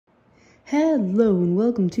Hello and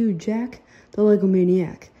welcome to Jack the Lego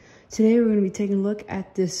Maniac. Today we're going to be taking a look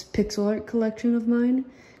at this pixel art collection of mine.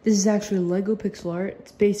 This is actually Lego pixel art.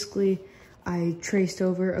 It's basically, I traced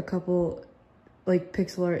over a couple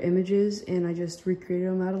pixel art images and I just recreated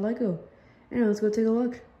them out of Lego. Anyway, let's go take a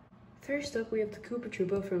look. First up, we have the Koopa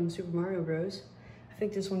Troopa from Super Mario Bros. I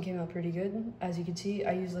think this one came out pretty good. As you can see,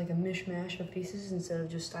 I used like a mishmash of pieces instead of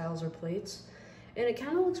just tiles or plates. And it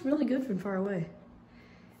kind of looks really good from far away.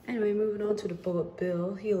 Anyway, moving on to the Bullet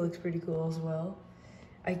Bill. He looks pretty cool as well.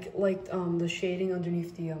 I liked the shading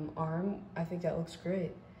underneath the arm. I think that looks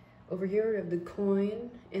great. Over here we have the coin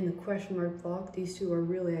and the question mark block. These two are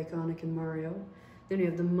really iconic in Mario. Then we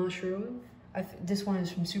have the mushroom. This one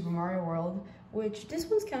is from Super Mario World, which this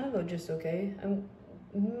one's kind of just okay.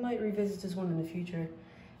 I might revisit this one in the future.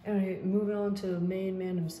 Anyway, moving on to the main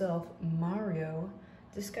man himself, Mario.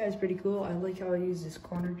 This guy's pretty cool. I like how I used this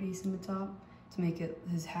corner piece in the top to make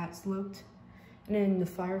his hat sloped. And then the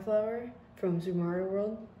Fire Flower from Super Mario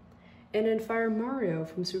World. And then Fire Mario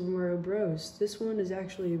from Super Mario Bros. This one is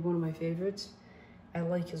actually one of my favorites. I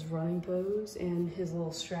like his running pose and his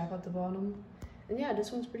little strap at the bottom. And yeah,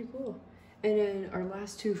 this one's pretty cool. And then our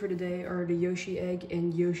last two for today are the Yoshi egg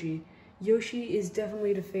and Yoshi. Yoshi is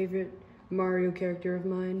definitely the favorite Mario character of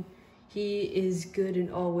mine. He is good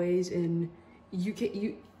in all ways, and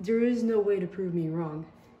there is no way to prove me wrong.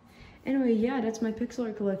 Anyway, yeah, that's my pixel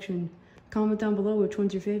art collection. Comment down below which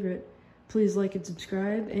one's your favorite. Please like and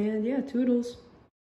subscribe, and yeah, toodles.